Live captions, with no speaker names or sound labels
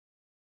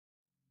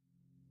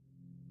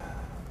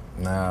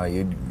No,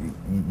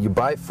 you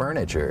buy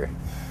furniture.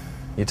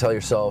 You tell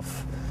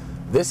yourself,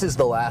 this is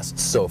the last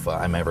sofa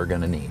I'm ever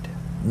gonna need.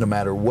 No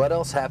matter what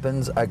else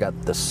happens, I got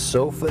the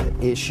sofa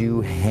issue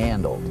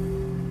handled.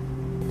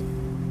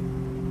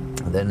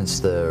 Then it's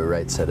the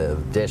right set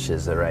of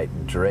dishes, the right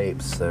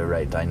drapes, the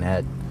right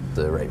dinette,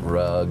 the right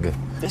rug.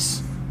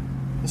 This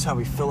is how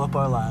we fill up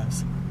our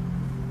lives.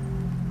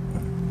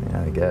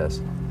 Yeah, I guess.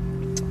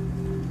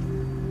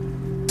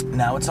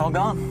 Now it's all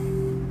gone.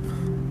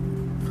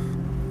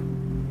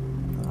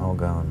 All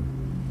gone.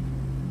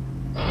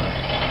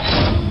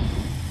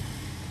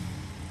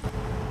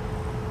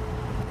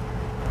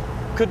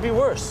 Could be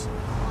worse.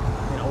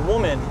 You know, a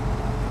woman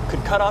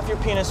could cut off your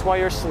penis while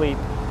you're asleep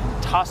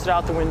and toss it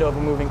out the window of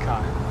a moving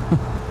car.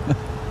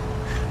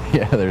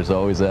 Yeah, there's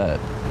always that.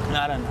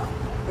 I don't know.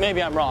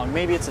 Maybe I'm wrong.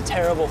 Maybe it's a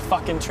terrible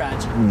fucking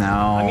tragedy. No.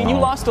 I mean, you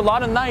lost a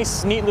lot of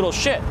nice, neat little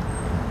shit.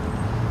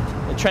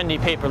 The trendy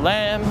paper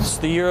lamps,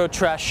 the Euro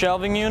trash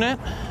shelving unit.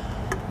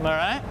 Am I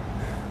right?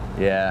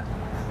 Yeah.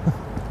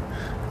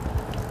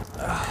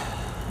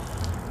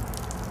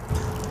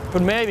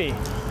 But maybe,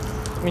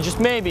 I mean, just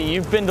maybe,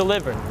 you've been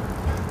delivered.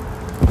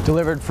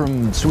 Delivered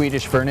from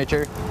Swedish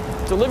furniture?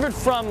 Delivered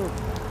from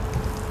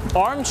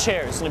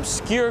armchairs and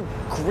obscure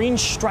green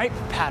stripe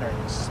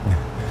patterns.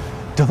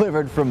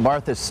 Delivered from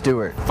Martha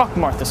Stewart. Fuck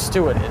Martha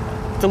Stewart.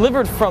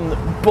 Delivered from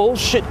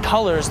bullshit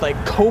colors like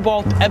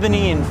cobalt,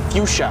 ebony, and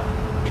fuchsia.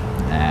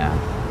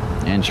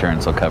 Nah,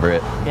 insurance will cover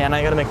it. Yeah, and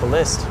I gotta make the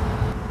list.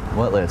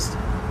 What list?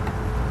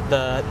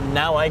 The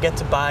now I get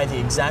to buy the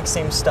exact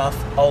same stuff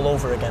all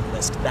over again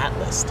list. That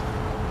list.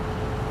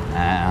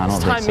 Nah, I don't This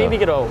think time, so. maybe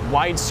get a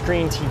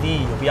widescreen TV.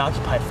 You'll be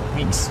occupied for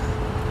weeks.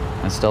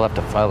 I still have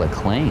to file a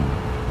claim.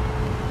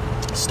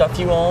 Stuff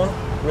you own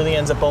really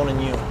ends up owning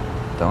you.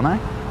 Don't I?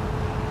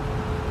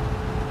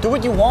 Do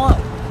what you want.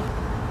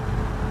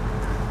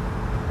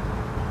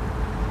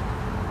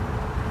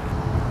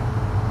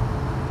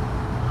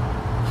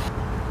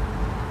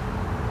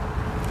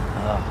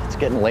 It's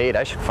getting late.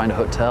 I should find a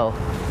hotel.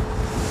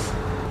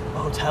 A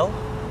hotel?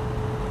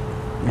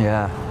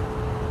 Yeah.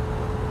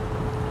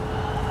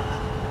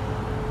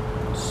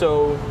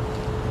 So,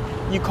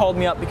 you called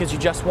me up because you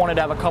just wanted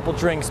to have a couple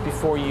drinks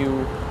before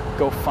you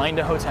go find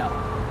a hotel.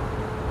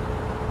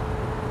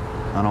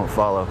 I don't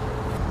follow.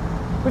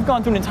 We've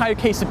gone through an entire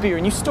case of beer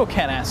and you still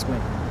can't ask me.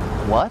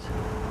 What?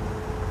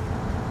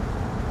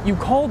 You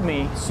called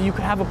me so you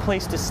could have a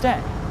place to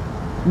stay.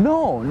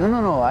 No.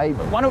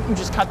 Why don't you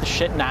just cut the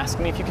shit and ask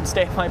me if you can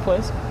stay at my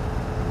place?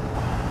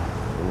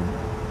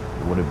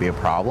 Would it be a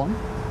problem?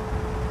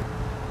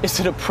 Is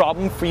it a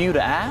problem for you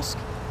to ask?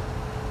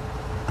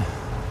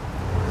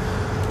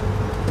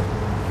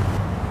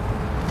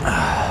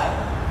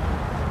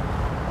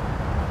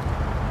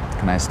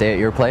 Can I stay at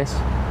your place?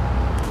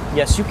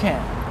 Yes, you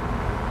can.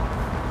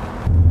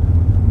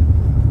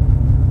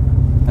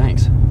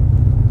 Thanks.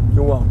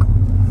 You're welcome.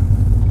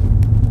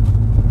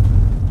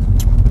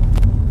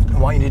 I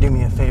want you to do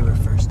me a favor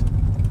first.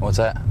 What's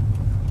that?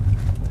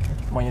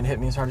 I want you to hit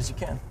me as hard as you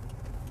can.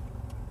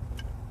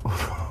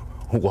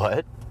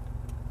 What?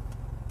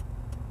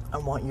 I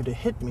want you to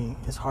hit me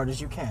as hard as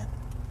you can.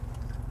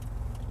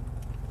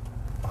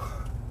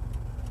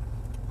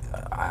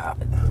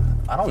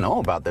 I don't know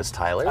about this,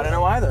 Tyler. I don't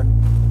know either.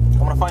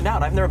 I want to find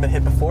out. I've never been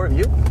hit before, have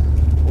you?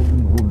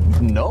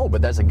 No,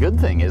 but that's a good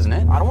thing, isn't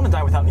it? I don't want to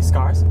die without any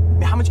scars. I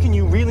mean, how much can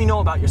you really know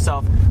about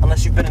yourself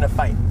unless you've been in a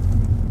fight?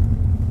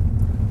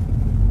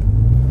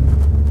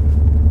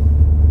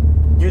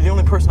 You're the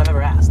only person I've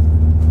ever asked.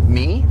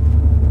 Me?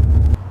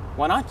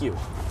 Why not you?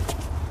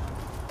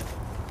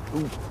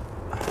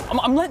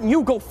 I'm letting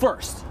you go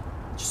first.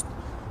 Just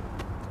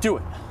do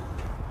it.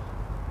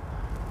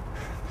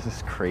 This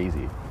is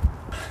crazy.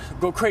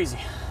 Go crazy.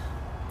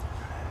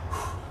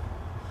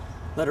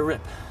 Let her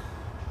rip.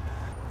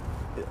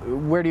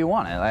 Where do you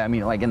want it? I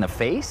mean, like in the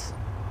face?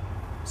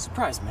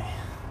 Surprise me.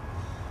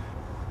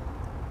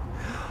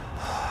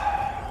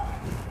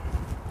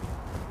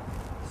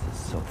 This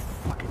is so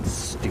fucking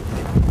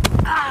stupid.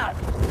 Ah!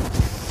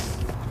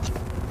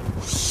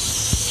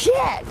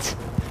 Shit!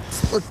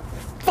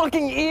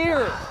 Fucking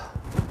ear!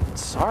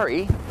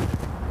 Sorry.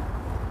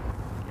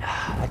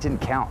 That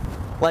didn't count.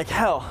 Like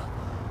hell.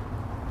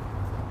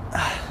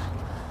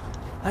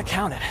 That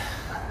counted.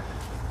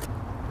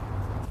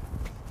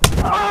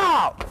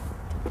 Oh!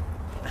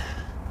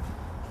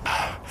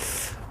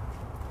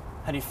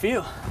 How do you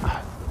feel?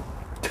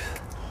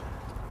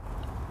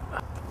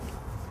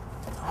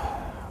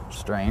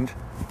 Strange.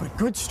 But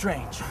good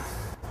strange.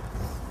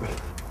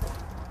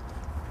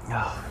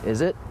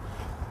 Is it?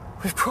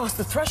 We've crossed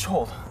the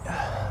threshold.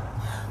 Yeah,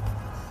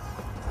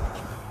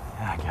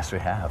 I guess we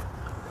have.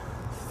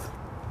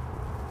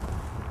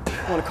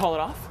 Want to call it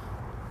off?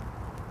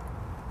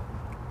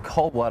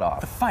 Call what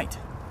off? The fight.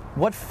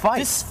 What fight?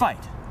 This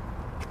fight.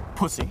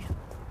 Pussy.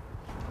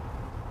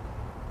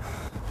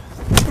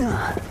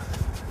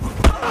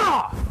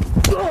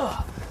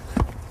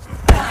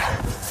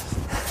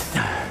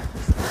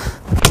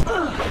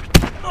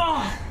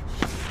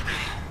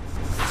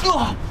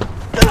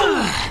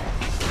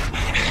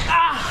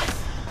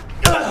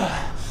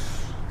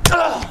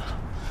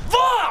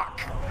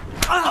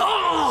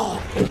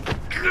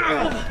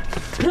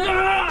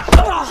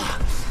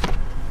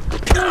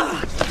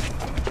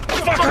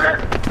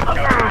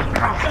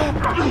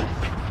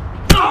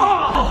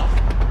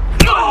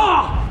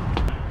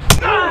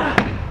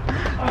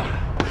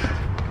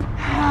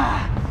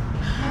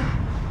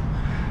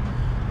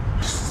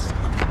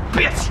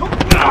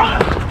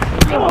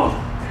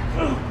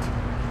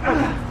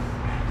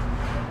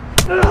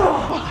 No!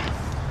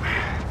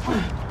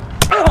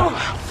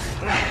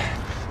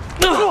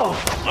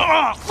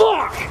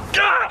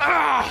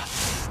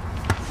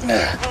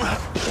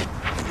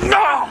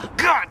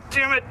 God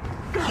damn it!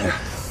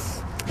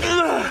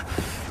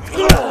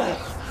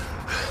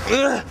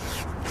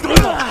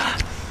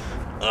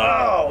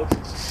 Oh,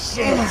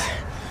 shit!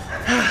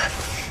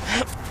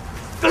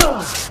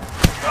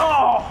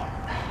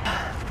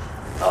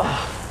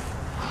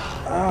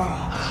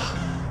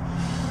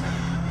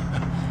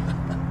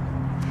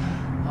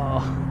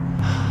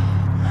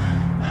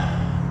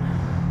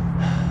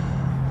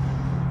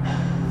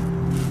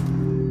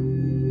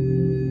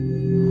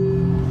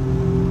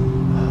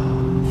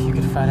 If you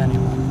could fight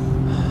anyone,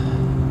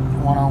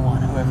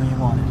 one-on-one, whoever you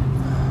wanted,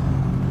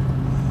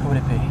 who would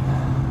it be?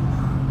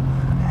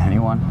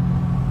 Anyone?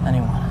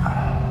 Anyone.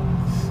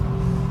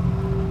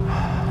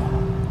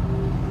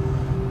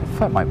 I'd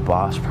fight my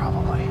boss,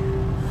 probably.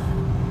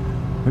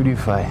 Who do you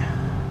fight?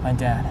 My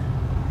dad.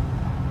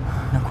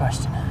 No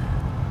question.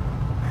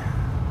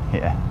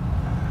 Yeah.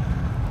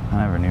 I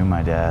never knew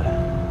my dad.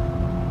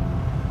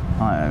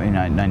 Well, I mean,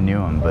 I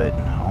knew him, but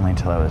only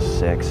until I was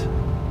 6.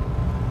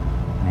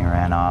 And he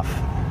ran off,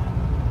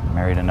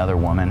 married another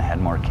woman,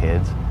 had more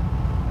kids.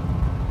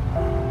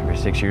 Every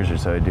 6 years or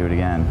so, I'd do it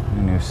again.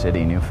 A new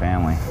city, new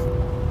family.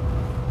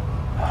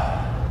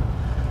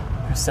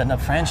 You're setting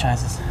up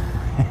franchises.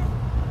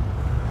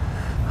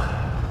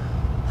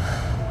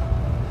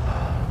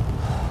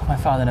 My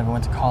father never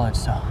went to college,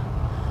 so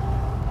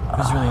it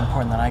was really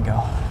important that I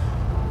go.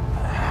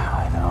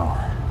 I know.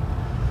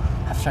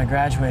 After I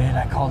graduated,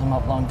 I called him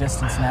up long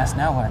distance and asked,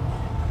 now what?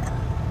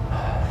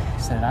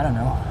 He said, I don't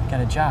know, get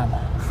a job.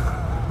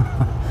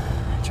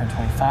 I turned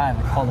 25,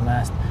 I called him and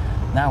asked,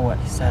 now what?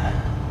 He said,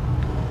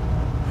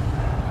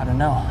 I don't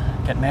know,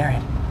 get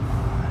married.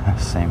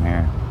 Same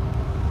here.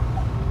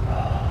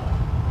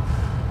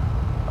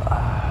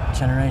 A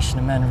generation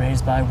of men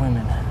raised by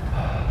women.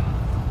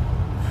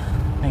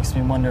 Makes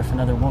me wonder if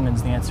another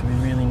woman's the answer we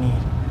really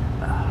need.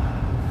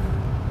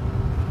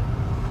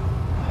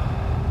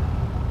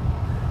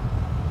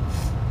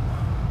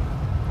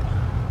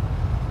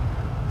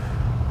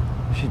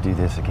 We should do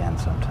this again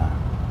sometime.